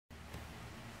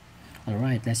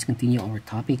Alright, let's continue our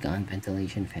topic on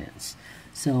ventilation fans.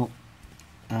 So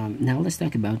now let's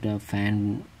talk about the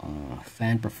fan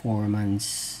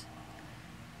performance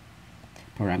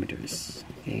parameters.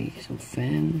 Okay, so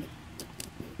fan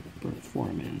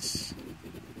performance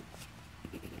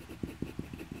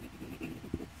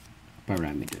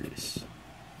parameters.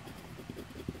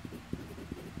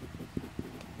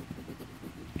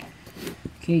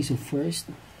 Okay, so first,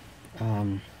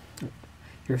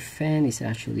 your fan is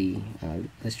actually,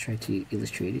 let's try to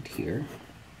illustrate it here.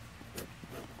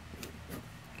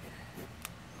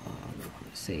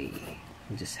 Say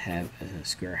we just have a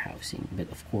square housing,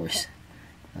 but of course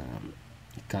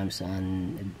it comes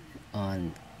on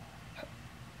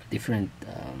different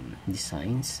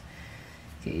designs.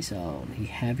 Okay, so you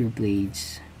have your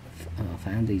blades,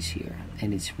 fan blades here,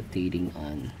 and it's rotating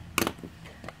on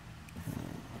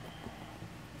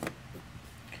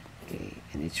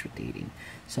and it's rotating.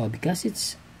 So because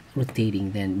it's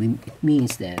rotating, then it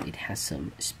means that it has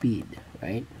some speed,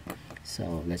 right?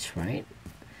 So let's write.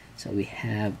 So we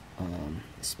have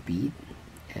speed,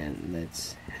 and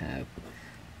let's have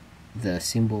the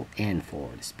symbol N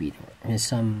for the speed. In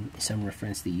some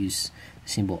reference, they use the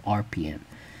symbol RPM.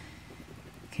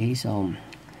 Okay, so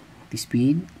the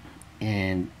speed,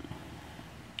 and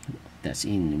that's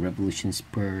in revolutions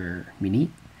per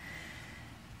minute,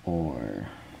 or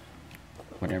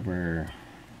whatever.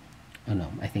 Oh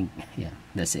no, I think, yeah,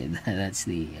 that's it. That's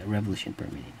the revolution per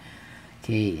minute.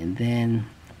 Okay, and then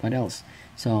what else?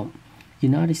 So you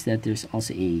notice that there's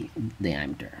also a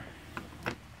diameter.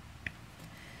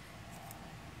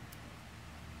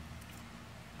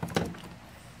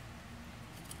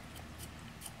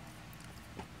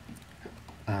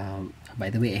 By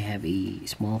the way, I have a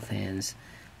small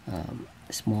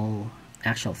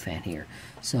actual fan here.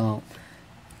 So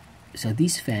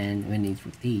this fan, when it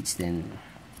rotates, then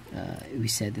we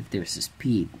said that there's a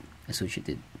speed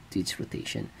associated to its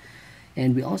rotation,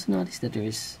 and we also noticed that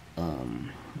there's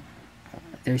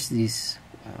this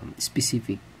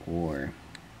specific, or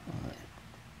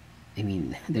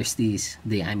there's this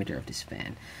diameter of this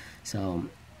fan. So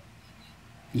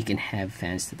you can have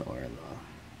fans that are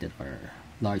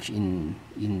large in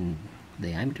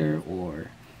diameter, or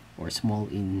small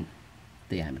in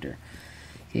diameter.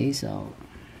 Okay, so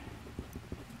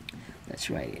let's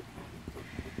write it.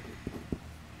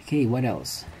 Okay, what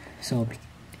else? So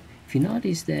if you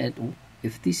notice that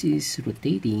if this is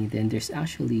rotating, then there's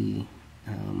actually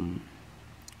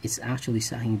it's actually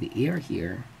sucking the air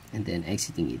here and then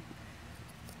exiting it.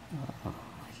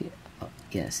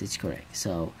 Yes, it's correct.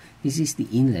 So this is the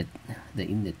inlet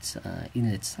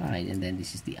side, and then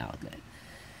this is the outlet.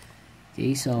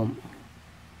 Okay, so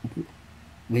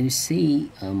when you say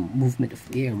movement of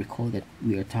air, recall that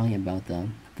we are talking about the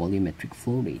volumetric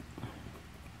flow rate,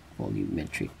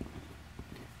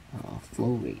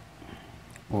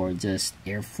 or just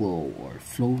airflow or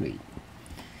flow rate.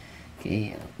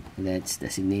 Okay, let's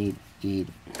designate it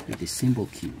with the symbol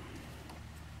Q.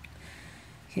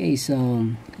 Okay, so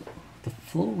the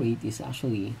flow rate is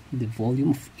actually the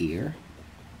volume of air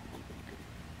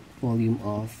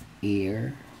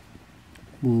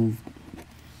moved,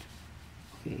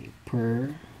 okay,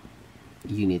 per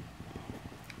unit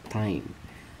time.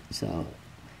 So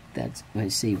that's, when I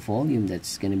say volume,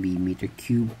 that's gonna be meter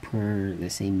cube per,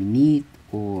 let's say, minute,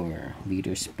 or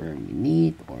liters per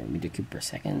minute, or meter cube per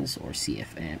seconds, or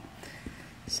CFM.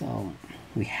 So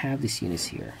we have these units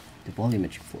here, the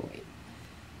volumetric flow rate.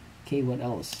 Okay, what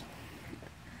else?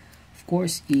 Of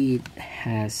course, it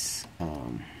has,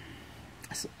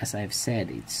 as I've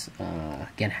said, it's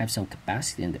can have some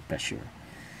capacity and the pressure.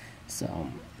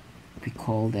 So we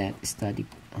call that static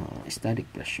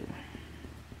pressure.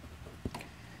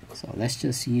 So let's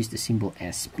just use the symbol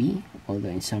SP, although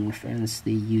in some reference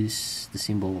they use the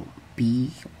symbol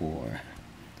P, or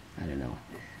I don't know,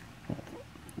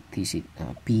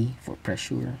 P for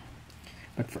pressure,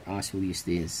 but for us we'll use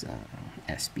this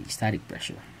SP, static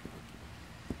pressure.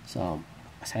 So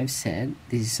as I've said,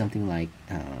 this is something like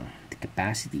the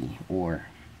capacity, or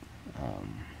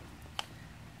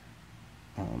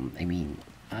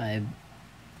I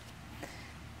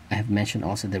have mentioned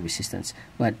also the resistance,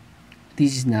 but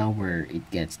this is now where it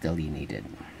gets delineated.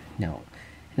 Now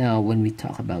when we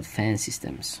talk about fan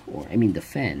systems, or the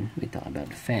fan, we talk about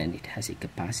the fan, it has a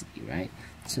capacity, right?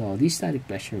 So this static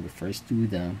pressure refers to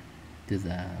the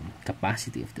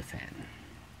capacity of the fan.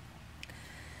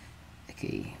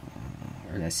 Okay,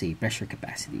 or let's say pressure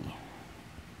capacity.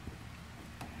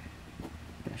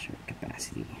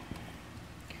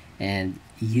 And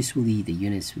usually the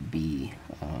units would be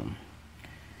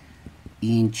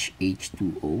inch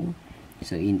H2O,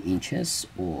 so in inches,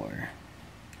 or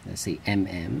let's say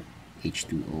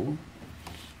H2O,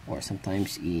 or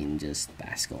sometimes in just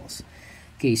pascals.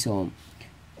 Okay, so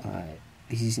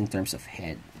this is in terms of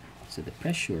head. So the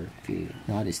pressure, if you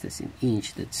notice, that's in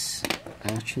inch. That's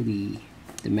actually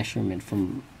the measurement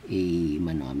from a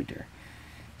manometer.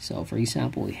 So for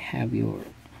example, we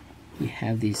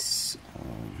have this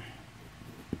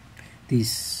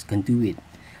conduit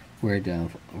where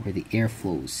the air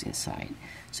flows inside.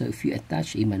 So if you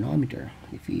attach a manometer,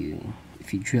 if you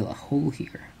drill a hole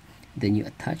here, then you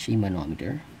attach a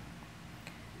manometer.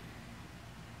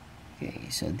 Okay,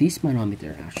 so this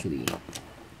manometer actually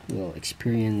will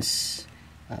experience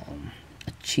a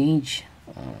change.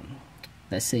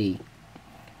 Let's say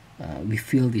we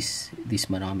fill this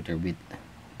manometer with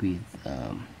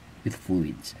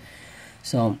fluids.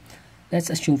 So let's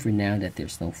assume for now that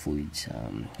there's no fluids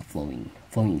flowing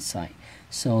inside.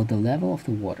 So the level of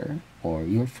the water, or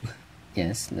your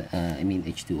yes, I mean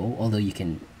H2O, although you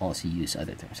can also use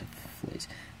other terms of fluids.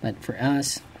 But for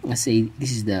us, let's say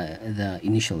this is the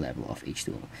initial level of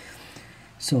H2O.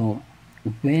 So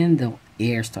when the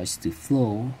air starts to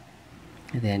flow,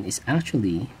 then it's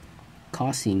actually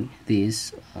causing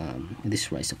this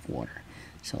this rise of water.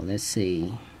 So let's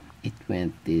say it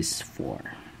went this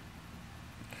far.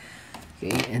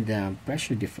 Okay, and the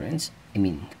pressure difference,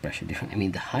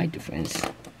 the height difference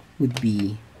would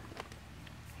be,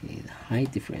 okay, the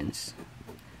height difference,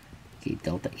 okay,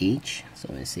 delta H.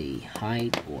 So let's say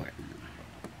height or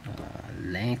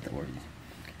length, or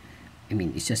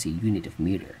it's just a unit of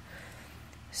meter.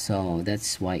 So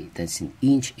that's why that's in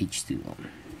inch H2O.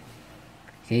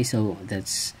 Okay, so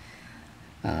that's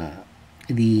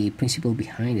the principle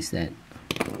behind is that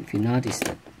if you notice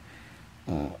that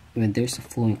when there's a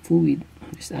flowing fluid,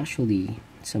 there's actually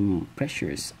some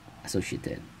pressures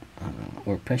associated,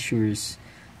 or pressures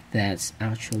that's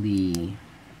actually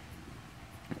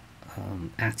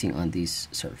acting on this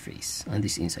surface, on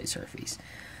this inside surface.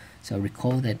 So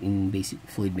recall that in basic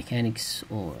fluid mechanics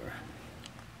or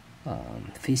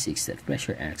physics, that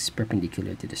pressure acts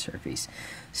perpendicular to the surface.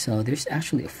 So there's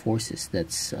actually a forces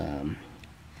that's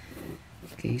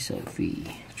okay, so if we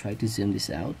try to zoom this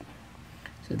out,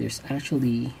 so there's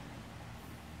actually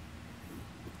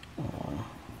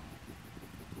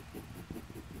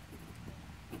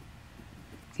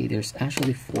okay, there's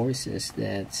actually forces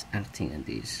that's acting on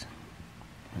this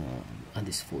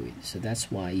fluid. So that's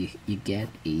why you get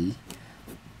a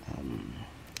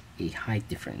height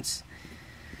difference.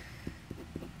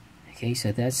 Okay,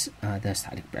 so that's the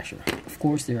static pressure. Of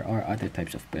course, there are other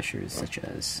types of pressures, such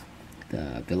as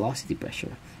the velocity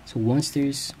pressure. So once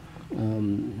there's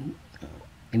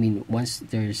once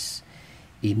there's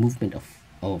a movement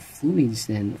of fluids,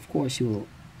 then of course you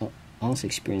will also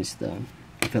experience the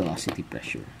velocity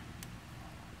pressure.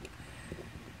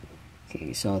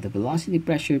 Okay, so the velocity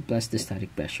pressure plus the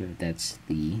static pressure, that's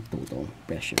the total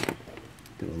pressure.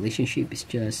 The relationship is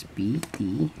just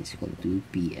PT is equal to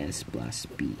PS plus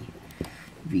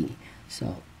PV.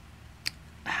 So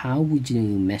how would you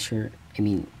measure?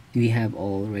 We have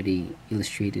already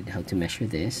illustrated how to measure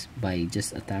this by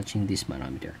just attaching this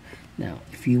manometer. Now,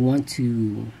 if you want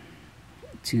to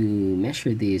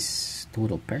measure this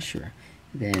total pressure,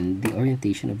 then the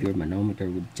orientation of your manometer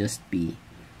would just be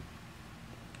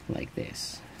like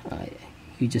this.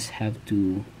 You just have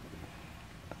to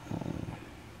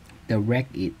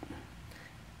direct it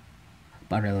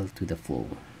parallel to the flow.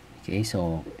 Okay,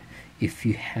 so if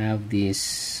you have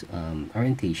this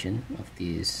orientation of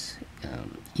this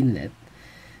inlet,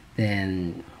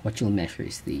 then what you'll measure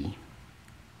is the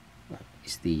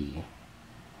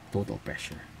total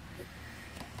pressure.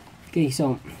 Okay,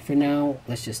 so for now,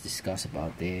 let's just discuss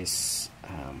about this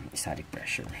static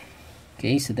pressure.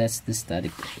 Okay, so that's the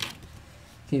static pressure.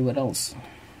 Okay, what else?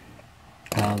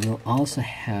 We'll also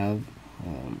have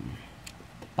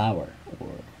power, or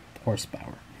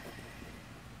horsepower.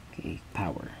 Okay,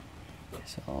 power.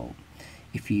 So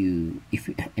we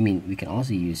can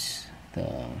also use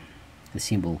the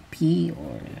symbol P,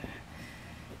 or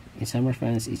in some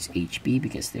reference it's HP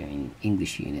because they're in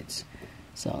English units.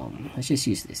 So let's just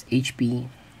use this HP,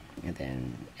 and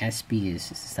then SP is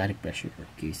static pressure, or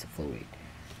Q is the flow rate.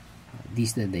 This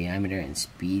is the diameter, and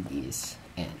speed is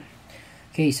N.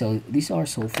 Okay, so these are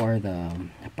so far the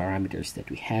parameters that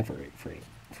we have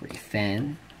for a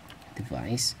fan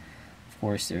device. Of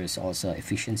course, there's also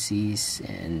efficiencies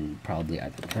and probably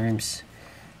other terms,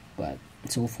 but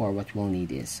so far what we'll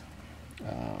need is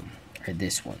are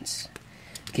these ones.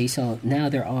 Okay, so now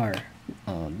there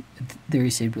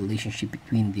is a relationship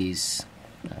between these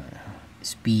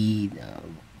speed,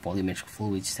 volumetric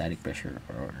fluid, static pressure,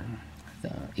 or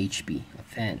the HP of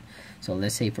fan. So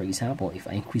let's say, for example, if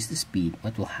I increase the speed,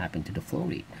 what will happen to the flow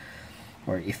rate?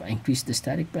 Or if I increase the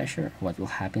static pressure, what will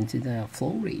happen to the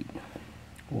flow rate?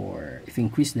 Or if I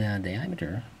increase the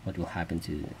diameter, what will happen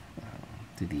to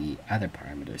the other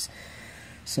parameters?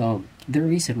 So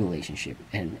there is a relationship,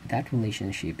 and that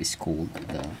relationship is called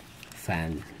the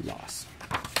fan laws.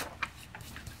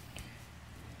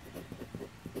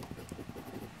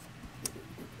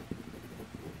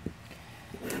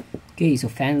 Okay, so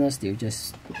fan laws, they're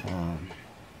just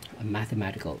a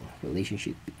mathematical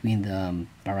relationship between the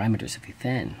parameters of a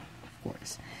fan, of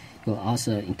course. You'll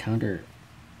also encounter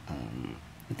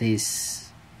the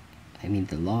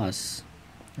laws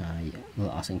you'll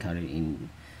also encounter in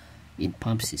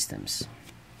pump systems.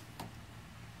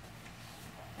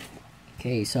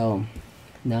 Okay, so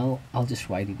now I'll just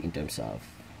write it in terms of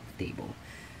table.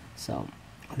 So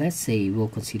let's say we'll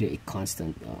consider a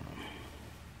constant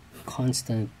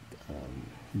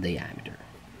diameter.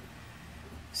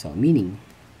 So meaning,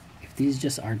 if this is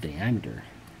just our diameter,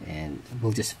 and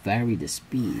we'll just vary the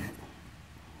speed.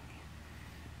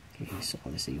 Okay, so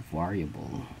let's say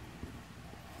variable,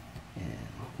 and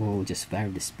we'll just vary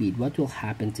the speed. What will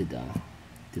happen to the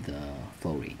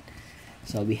flow rate?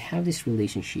 So we have this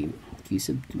relationship: q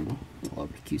sub 2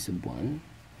 over q sub 1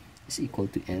 is equal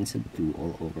to n sub 2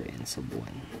 all over n sub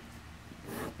 1.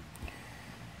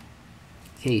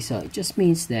 Okay, so it just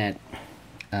means that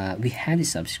we have the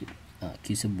subscript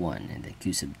q sub 1 and the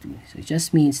q sub 2. So it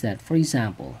just means that, for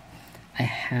example, I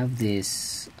have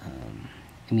this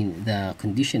the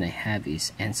condition I have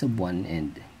is n sub 1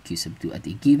 and q sub 2 at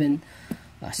a given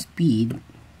speed.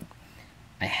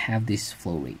 I have this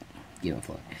flow rate, given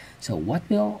flow rate. So what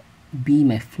will be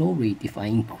my flow rate if I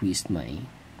increase my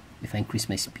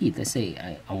speed? Let's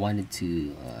say I wanted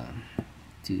to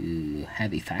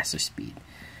have a faster speed.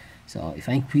 So if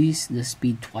I increase the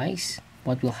speed twice,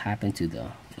 what will happen to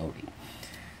the flow rate?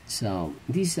 So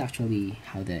this is actually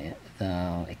how the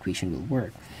equation will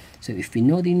work. So if we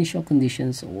know the initial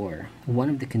conditions or one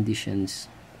of the conditions,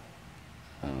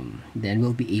 then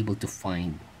we'll be able to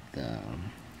find the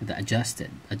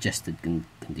adjusted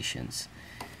conditions.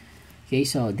 Okay,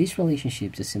 so this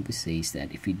relationship just simply says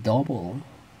that if we double,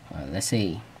 let's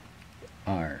say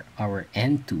our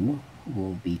n2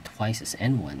 will be twice as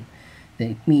n1,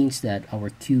 then it means that our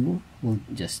q will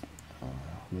just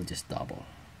double.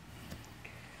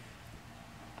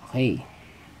 Okay,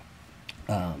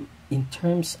 in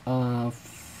terms of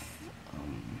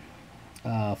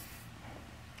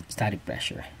static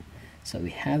pressure, so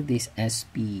we have this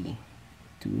SP2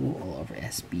 all over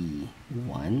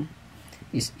SP1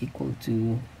 is equal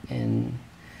to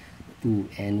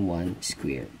N2N1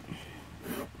 squared.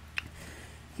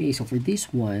 Okay, so for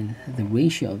this one, the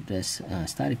ratio of this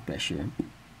static pressure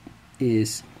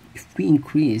is, if we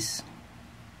increase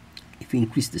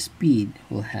the speed,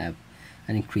 we'll have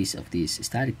an increase of this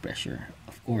static pressure.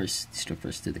 Of course, this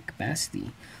refers to the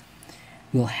capacity.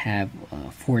 We'll have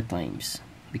 4 times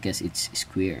because it's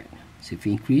squared. So if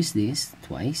we increase this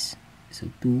twice,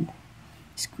 so 2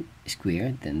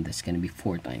 squared, then that's going to be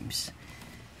 4 times.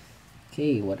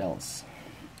 Okay, what else?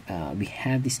 We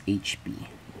have this HP.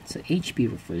 So HP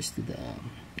refers to the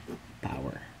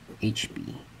power,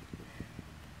 HP.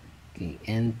 Okay,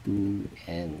 N2,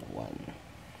 N1.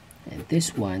 And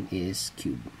this one is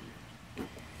cube.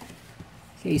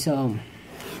 Okay, so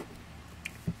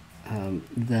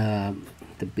the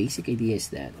basic idea is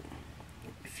that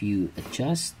if you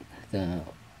adjust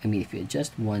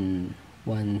one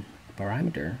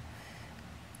parameter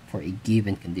for a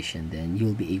given condition, then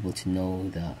you'll be able to know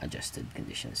the adjusted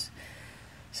conditions.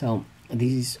 So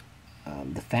this is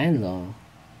the fan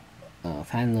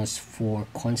laws for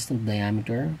constant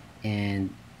diameter,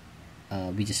 and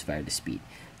we just vary the speed.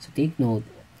 So take note,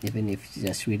 even if it's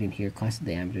just written here constant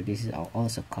diameter, this is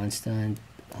also constant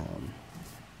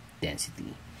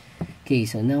density. Okay,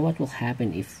 so now what will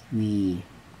happen if we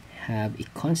have a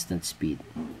constant speed,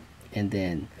 and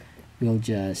then we'll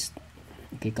just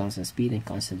constant speed and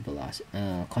constant velocity,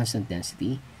 constant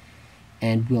density,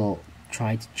 and we'll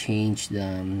try to change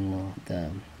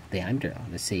the diameter.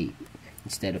 Let's say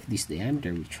instead of this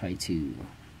diameter, we try to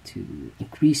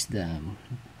increase the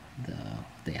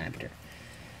diameter.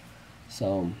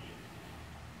 So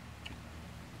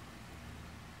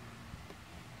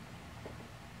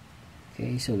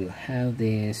okay, so we'll have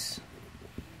this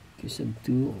q sub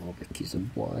 2 over q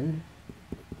sub 1,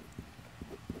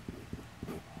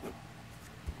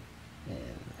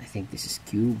 and I think this is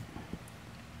cube.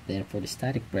 Then for the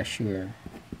static pressure,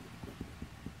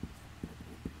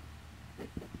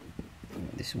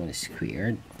 this one is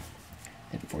squared.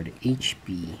 And for the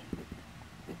HP,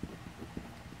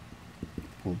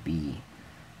 would be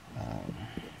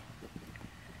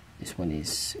this one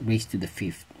is raised to the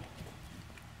 5th.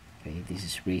 Okay, this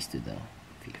is raised to the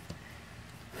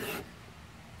 5th.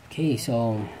 Okay,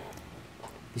 so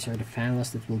these are the fan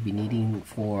laws that we'll be needing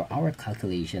for our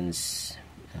calculations.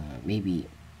 Maybe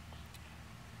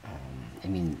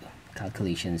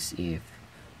calculations if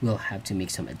we'll have to make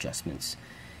some adjustments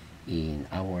in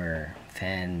our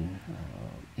fan,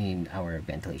 in our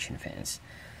ventilation fans.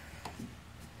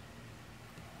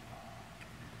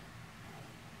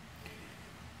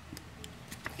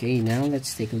 Okay, now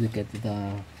let's take a look at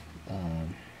the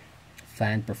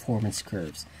fan performance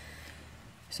curves.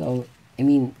 So,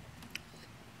 we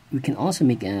can also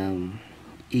make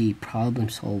a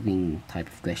problem-solving type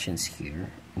of questions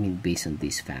here. Based on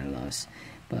these fan laws,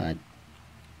 but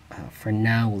for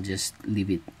now we'll just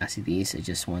leave it as it is. I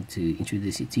just want to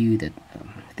introduce it to you that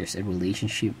there's a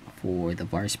relationship for the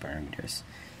various parameters.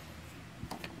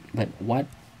 But what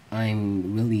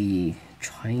I'm really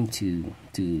trying to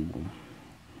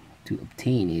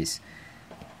obtain is,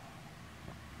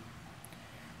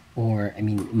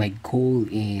 my goal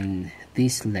in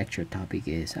this lecture topic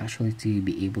is actually to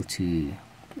be able to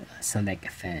select a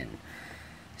fan.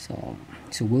 So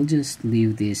we'll just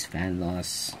leave these fan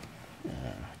laws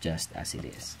just as it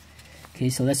is. Okay,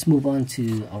 so let's move on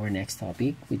to our next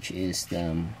topic, which is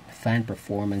the fan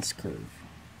performance curve.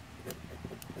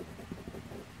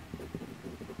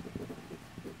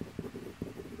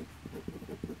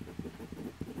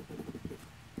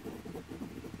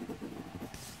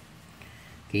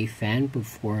 Okay, fan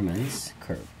performance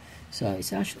curve. So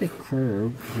it's actually a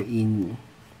curve wherein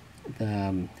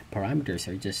the parameters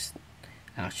are just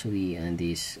actually on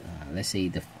this, let's say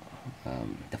the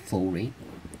flow rate.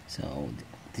 So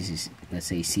this is, let's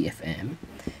say, CFM,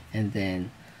 and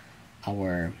then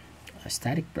our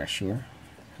static pressure,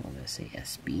 let's say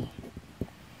SB,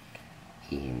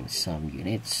 in some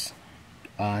units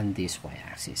on this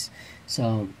y-axis.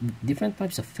 So different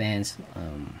types of fans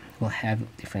will have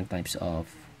different types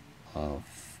of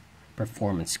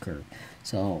performance curve.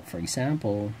 So for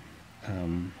example,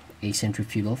 a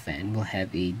centrifugal fan will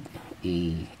have a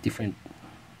different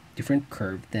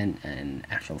curve than an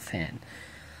actual fan,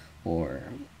 or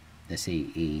let's say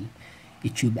a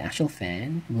tube axial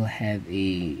fan will have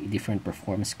a different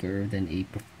performance curve than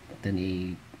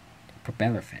a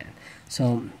propeller fan.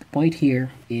 So the point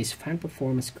here is fan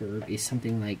performance curve is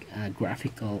something like a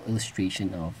graphical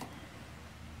illustration of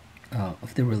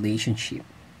the relationship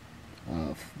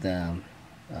of the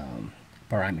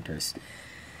parameters.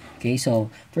 Okay, so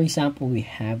for example, we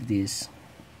have this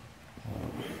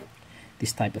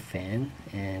type of fan,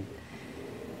 and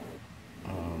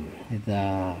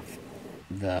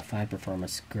the fan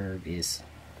performance curve is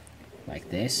like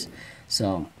this.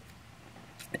 So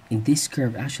in this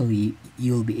curve, actually,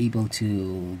 you'll be able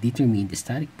to determine the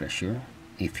static pressure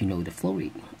if you know the flow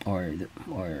rate, or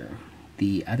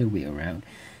the other way around.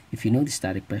 If you know the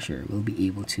static pressure, we'll be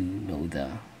able to know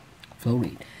the flow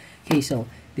rate. Okay, so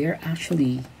they're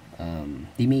actually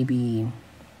they may be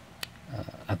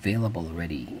available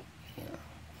already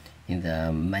in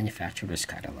the manufacturer's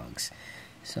catalogs.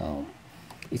 So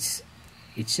it's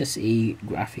just a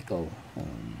graphical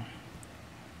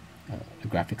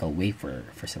way for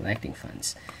selecting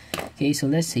fans. Okay, so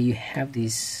let's say you have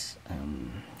this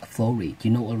flow rate.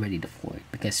 You know already the flow rate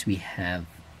because we have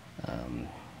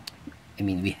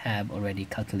we have already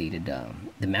calculated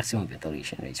the maximum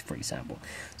ventilation rates, for example.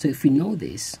 So if we know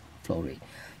this flow rate,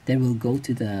 then we'll go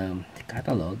to the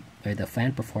catalog or the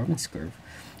fan performance curve,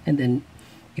 and then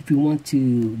if we want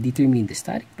to determine the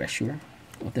static pressure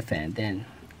of the fan, then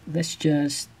let's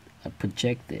just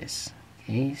project this.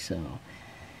 Okay, so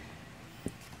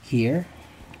here,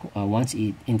 once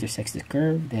it intersects the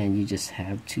curve, then you just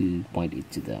have to point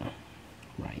it to the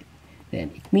right.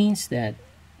 Then it means that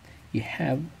you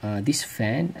have this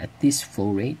fan at this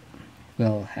flow rate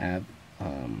will have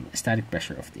a static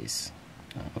pressure of this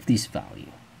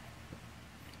value,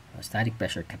 static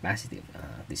pressure capacity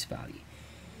of this value.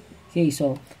 Okay,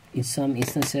 so in some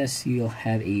instances you'll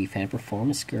have a fan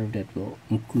performance curve that will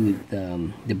include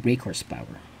the brake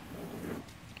horsepower.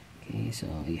 Okay, so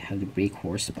you have the brake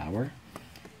horsepower,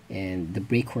 and the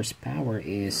brake horsepower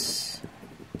is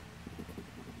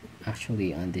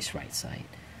actually on this right side.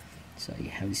 So you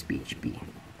have this BHP.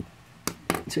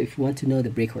 So if you want to know the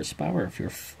brake horsepower of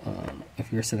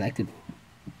your selected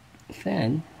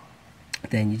fan,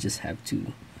 then you just have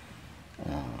to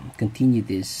continue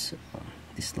this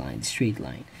line, the straight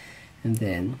line, and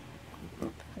then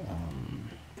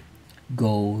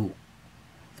go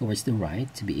towards the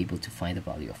right to be able to find the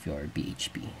value of your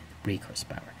BHP, brake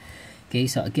horsepower. Okay,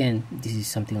 so again, this is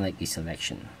something like a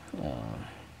selection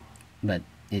but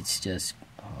it's just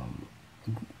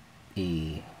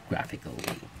a graphical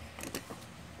way.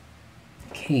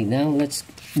 Okay, now let's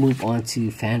move on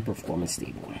to fan performance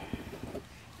table.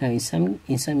 Now, in some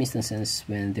instances,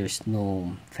 when there's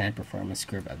no fan performance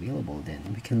curve available,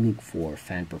 then we can look for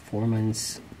fan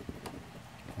performance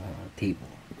table.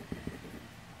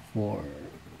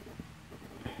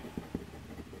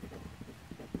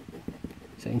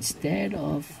 So instead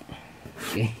of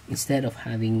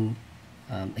having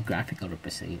a graphical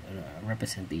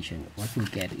representation, what we'll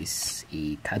get is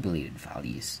a tabulated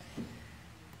values.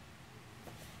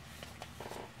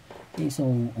 Okay, so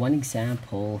one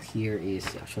example here is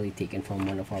actually taken from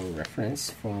one of our reference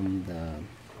from the,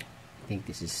 I think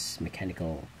this is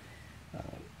mechanical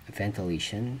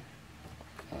ventilation,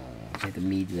 the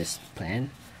Midwest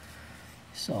plan.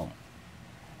 So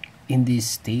in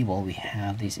this table we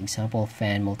have this example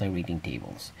fan multi-rating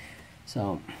tables.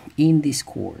 So in this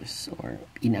course, or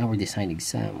in our design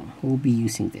exam, we'll be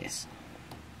using this.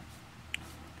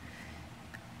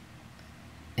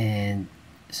 And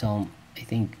so I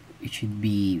think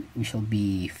we shall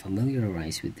be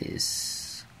familiarized with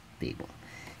this table.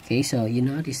 Okay, so you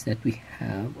notice that we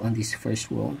have on this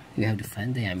first row, we have the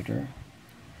fan diameter,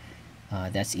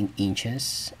 that's in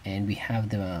inches, and we have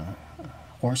the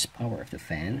horsepower of the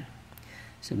fan.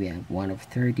 So we have 1 of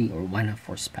 30 or 1 of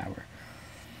horsepower.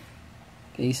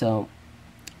 Okay, so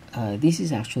this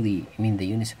is actually, I mean, the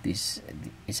units of this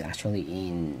is actually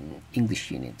in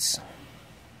English units.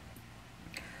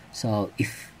 So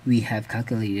if we have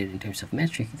calculated in terms of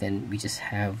metric, then we just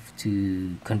have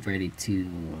to convert it to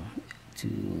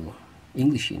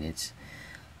English units,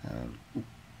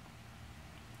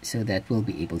 so that we'll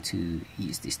be able to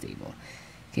use this table.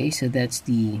 Okay, so that's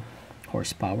the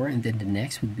horsepower, and then the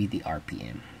next would be the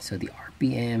RPM. So the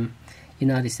RPM, you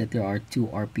notice that there are 2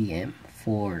 RPM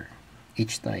for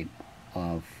each type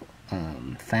of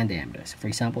fan diameter. So for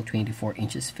example, 24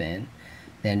 inches fan,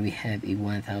 then we have a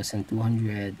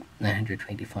 1200,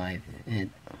 925,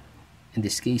 and in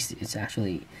this case it's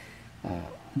actually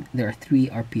there are 3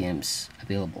 RPMs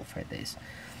available for this.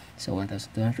 So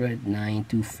 1200,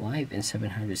 925, and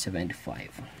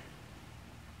 775.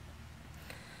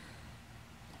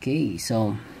 Okay,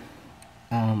 so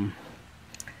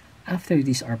after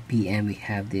this RPM we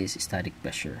have this static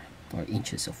pressure, or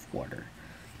inches of water.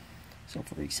 So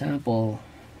for example,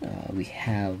 we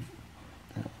have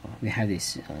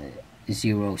this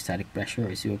 0 static pressure,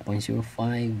 or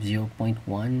 0.05,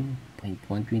 0.1,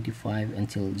 0.125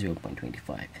 until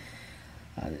 0.25.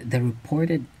 The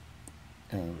reported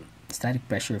static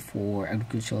pressure for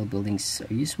agricultural buildings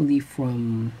are usually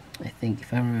from, I think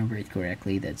if I remember it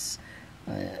correctly, that's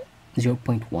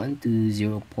 0.1 to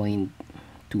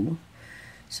 0.2.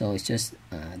 So it's just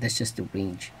that's just the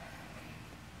range.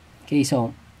 Okay,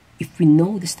 so if we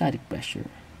know the static pressure,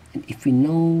 and if we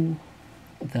know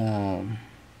the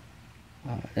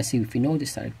let's say if we know the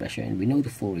static pressure and we know the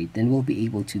flow rate, then we'll be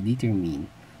able to determine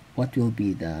what will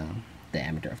be the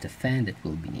diameter of the fan that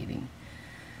we'll be needing.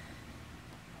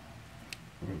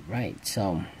 Right,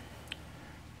 so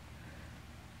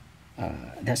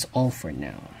that's all for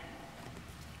now.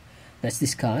 Let's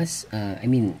discuss, I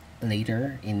mean,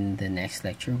 later in the next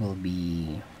lecture we'll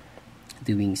be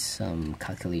doing some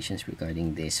calculations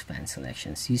regarding these fan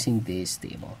selections using this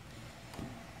table.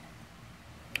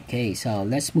 Okay, so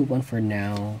let's move on for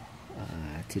now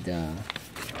to the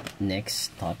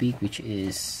next topic, which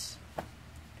is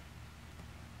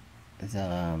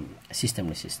the system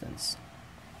resistance.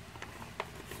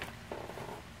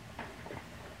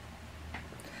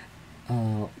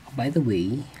 By the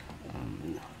way,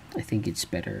 I think it's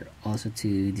better also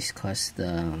to discuss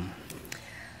the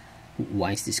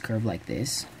why is this curve like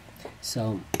this.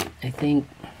 So I think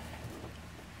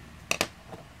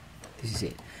this is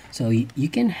it. So you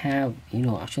can have,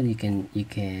 actually you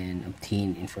can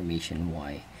obtain information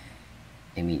why.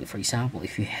 I mean, for example,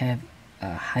 if you have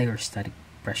a higher static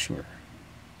pressure,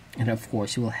 and of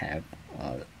course you will have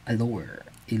a lower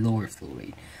flow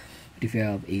rate. But if you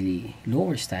have a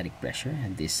lower static pressure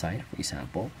on this side, for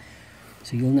example,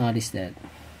 so you'll notice that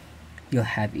you'll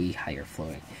have a higher flow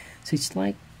rate. So it's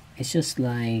just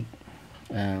like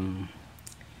I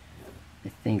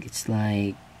think it's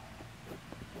like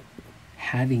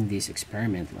having this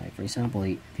experiment, like for example,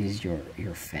 this is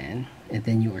your fan, and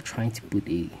then you are trying to put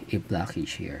a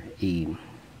blockage here,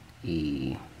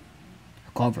 a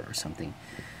cover or something.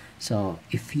 So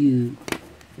if you,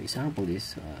 for example,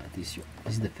 this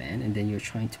is the fan, and then you're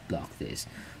trying to block this,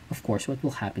 of course what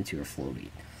will happen to your flow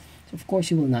rate? So of course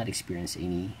you will not experience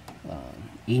any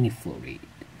flow rate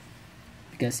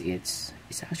because it's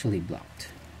actually blocked.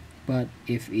 But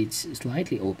if it's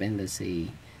slightly open, let's say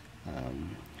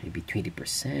maybe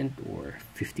 20% or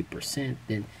 50%,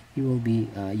 then you will be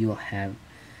you will have,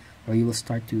 or you will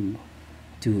start to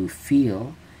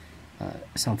feel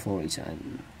some flow rates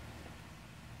and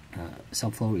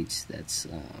some flow rates that's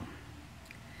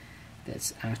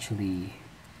actually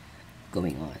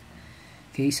going on.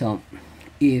 Okay, so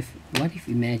what if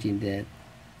imagine that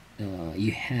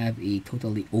you have a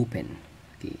totally open,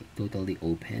 okay, totally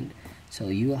open, so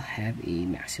you will have a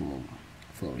maximum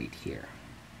flow rate here.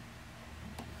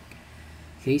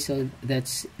 Okay, so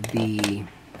that's the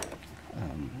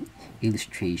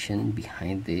illustration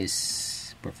behind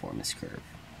this performance curve.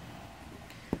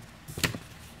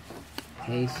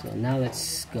 Okay, so now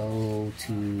let's go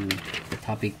to the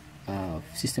topic of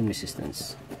system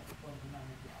resistance.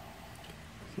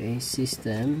 Okay,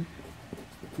 system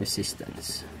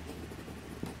resistance.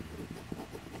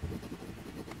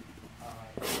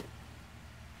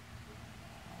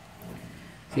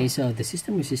 Okay, so the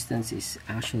system resistance is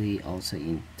actually also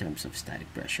in terms of static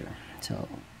pressure. So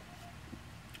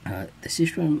the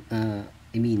system, I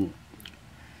mean,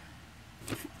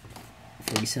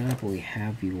 for example, we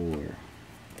have your,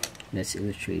 let's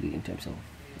illustrate it in terms of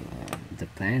the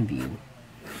plan view.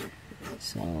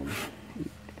 So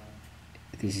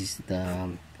this is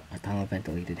the tunnel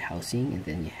ventilated housing, and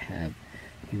then you have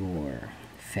your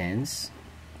fans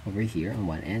over here on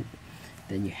one end.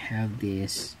 Then you have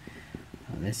this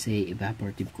let's say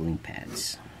evaporative cooling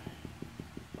pads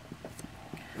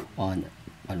on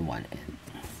one end.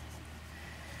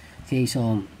 Okay,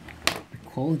 so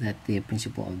recall that the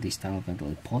principle of this tunnel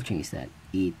ventilated pulching is that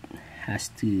it has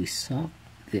to suck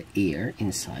the air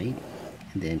inside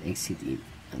and then exit it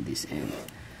on this end.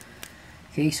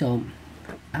 Okay, so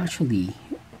actually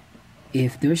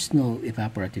if there's no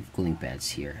evaporative cooling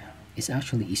pads here, it's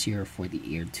actually easier for the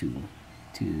air to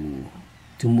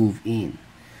move in.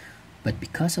 But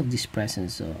because of this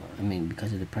presence,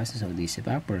 because of the presence of these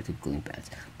evaporative cooling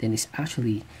pads, then it's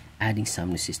actually adding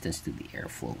some resistance to the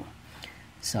airflow.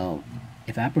 So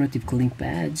evaporative cooling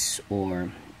pads,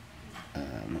 or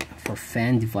for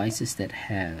fan devices that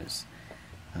has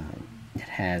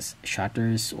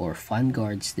shutters or fan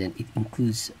guards, then it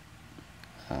includes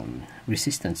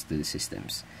resistance to the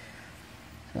systems.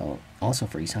 So also,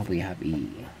 for example, you have a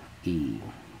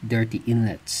dirty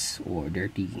inlets or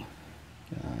dirty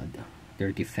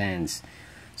fans,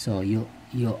 so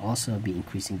you'll also be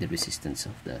increasing the resistance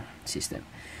of the system.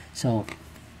 So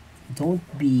don't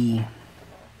be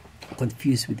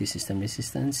confused with the system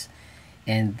resistance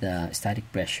and the static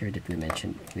pressure that we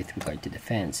mentioned with regard to the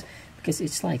fans, because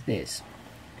it's like this.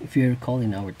 If you recall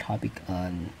in our topic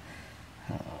on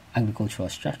agricultural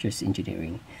structures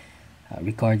engineering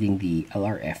regarding the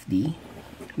LRFD,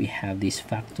 we have this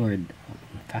factored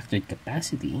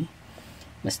capacity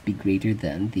must be greater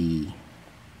than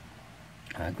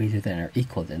or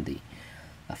equal than the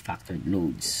factored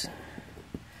loads.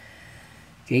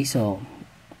 Okay, so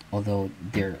although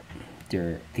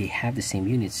they have the same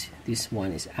units, this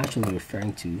one is actually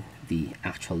referring to the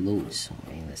actual loads.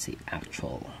 Okay, let's say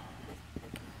actual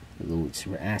loads,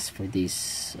 whereas for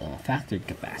this factored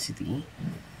capacity,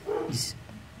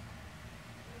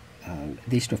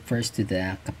 this refers to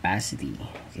the capacity,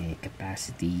 okay,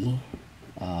 capacity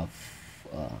of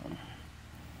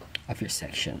your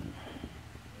section.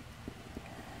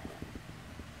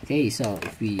 Okay, so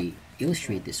if we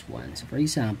illustrate this one, so for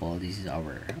example, this is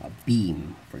our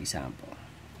beam, for example.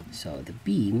 So the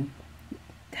beam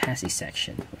has a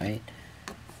section, right?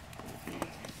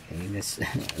 Okay,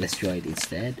 let's draw it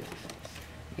instead.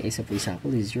 Okay, so for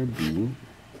example, this is your beam,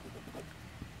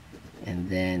 and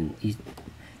then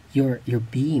your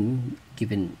beam,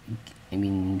 given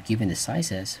the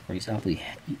sizes, for example,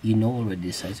 you know already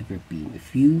the size of your beam.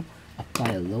 If you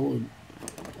apply a load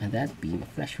on that beam,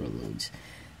 flexural loads,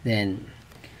 then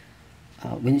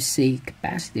when you say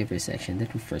capacity of your section,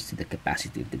 that refers to the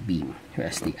capacity of the beam,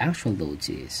 whereas the actual loads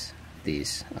is the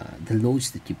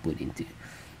loads that you put into.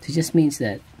 So it just means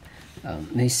that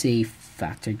when you say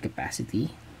factored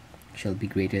capacity shall be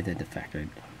greater than the factored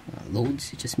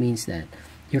loads, it just means that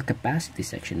your capacity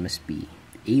section must be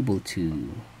able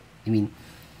to, your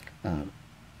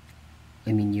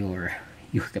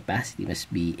capacity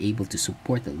must be able to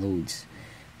support the loads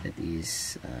that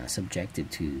is subjected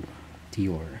to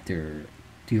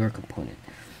your component.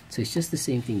 So it's just the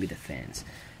same thing with the fans.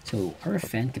 So our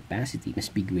fan capacity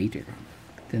must be greater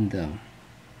than the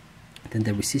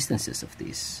resistances of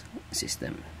this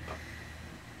system.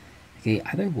 Okay,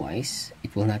 otherwise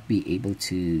it will not be able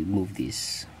to move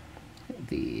this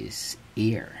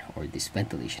air, or this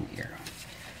ventilation air.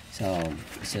 So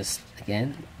it's just,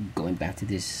 again, going back to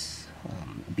this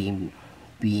beam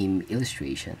beam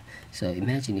illustration. So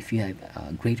imagine if you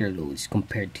have greater loads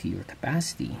compared to your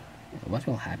capacity, what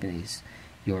will happen is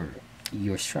your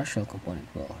structural component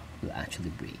will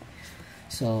actually break.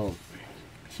 So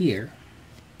here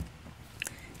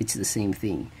it's the same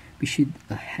thing. We should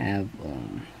have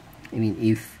I mean,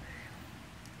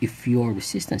 if your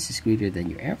resistance is greater than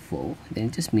your airflow, then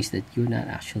it just means that you're not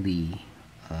actually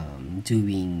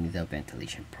doing the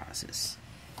ventilation process.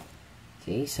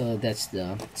 Okay, so that's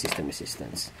the system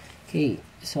resistance. Okay,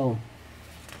 so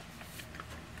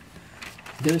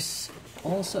there's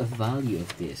also a value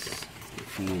of this.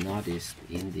 If you notice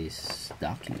in this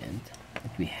document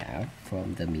that we have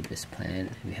from the Midwest plan,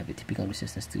 we have a typical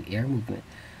resistance to air movement.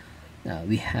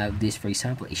 We have this, for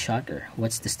example, a shutter.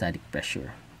 What's the static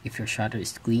pressure? If your shutter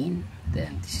is clean,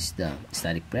 then this is the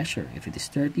static pressure. If it is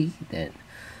dirty, then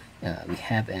we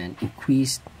have an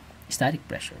increased static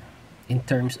pressure in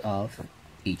terms of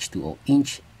H2O,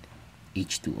 inch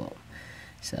H2O.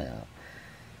 So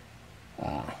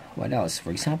what else? For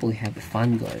example, we have the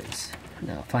fan guards.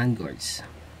 Now, fan guards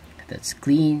that's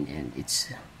clean and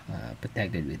it's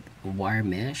protected with wire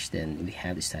mesh, then we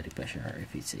have the static pressure.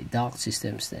 If it's a duct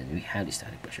systems, then we have the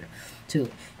static pressure. So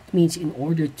it means in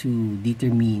order to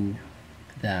determine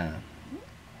the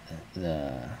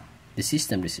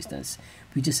system resistance,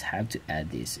 we just have to add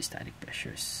these static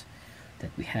pressures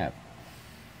that we have.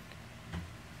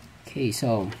 Okay,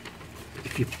 so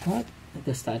if you plot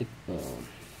the static,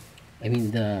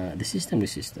 the system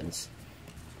resistance,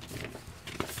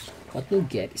 what we'll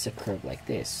get is a curve like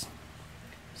this.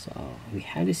 So we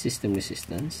have the system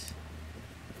resistance,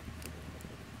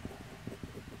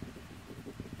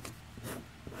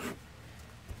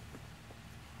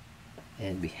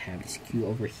 and we have this Q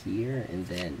over here, and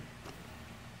then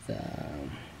the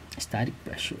static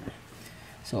pressure.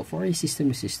 So for a system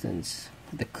resistance,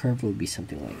 the curve will be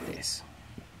something like this.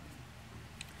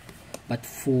 But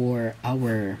for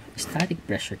our static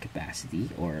pressure capacity,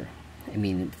 or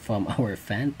from our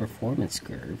fan performance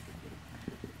curve,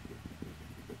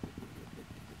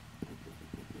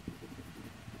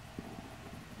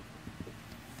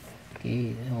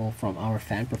 okay, so from our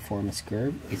fan performance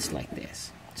curve, it's like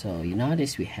this. So you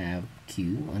notice we have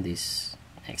Q on this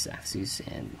x-axis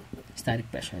and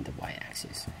static pressure on the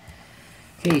y-axis.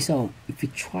 Okay, so if we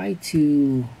try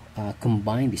to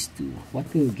combine these two,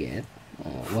 what we'll get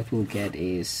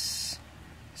is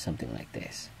something like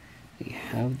this. You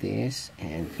have this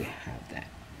and you have that.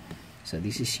 So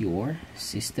this is your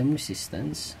system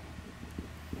resistance,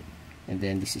 and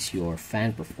then this is your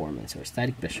fan performance or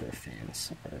static pressure of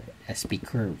fans, or SP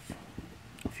curve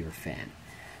of your fan.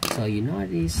 So you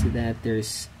notice that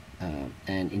there's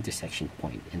an intersection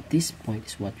point, and this point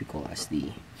is what we call as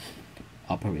the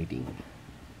operating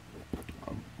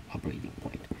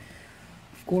point.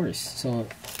 Of course, so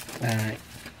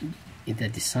in the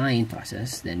design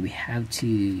process, then we have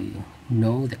to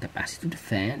know the capacity of the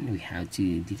fan, we have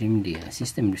to determine the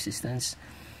system resistance,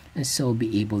 and so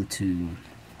be able to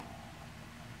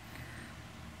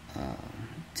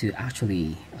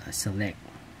actually select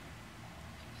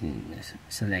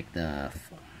the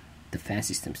fan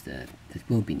systems that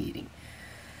we'll be needing.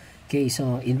 Okay,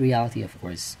 so in reality, of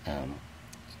course, I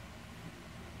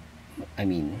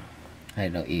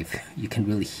don't know if you can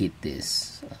really hit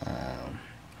this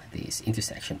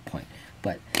intersection point,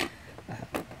 but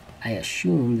I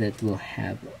assume that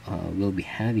we'll be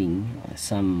having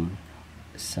some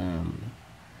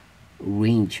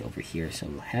range over here. So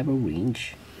we'll have a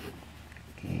range.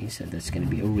 Okay, so that's going to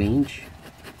be a range,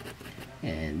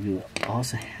 and we'll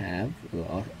also have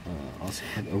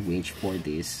a range for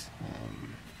this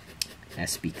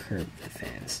SP curve of the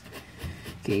fans.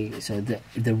 Okay, so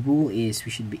the rule is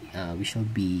we shall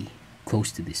be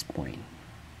close to this point.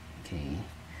 Okay,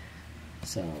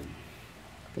 so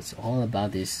that's all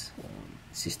about this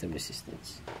system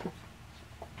resistance.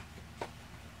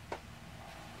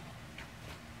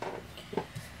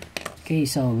 Okay,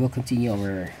 so we'll continue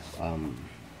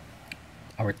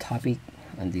our topic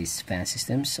on these fan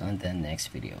systems on the next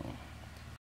video.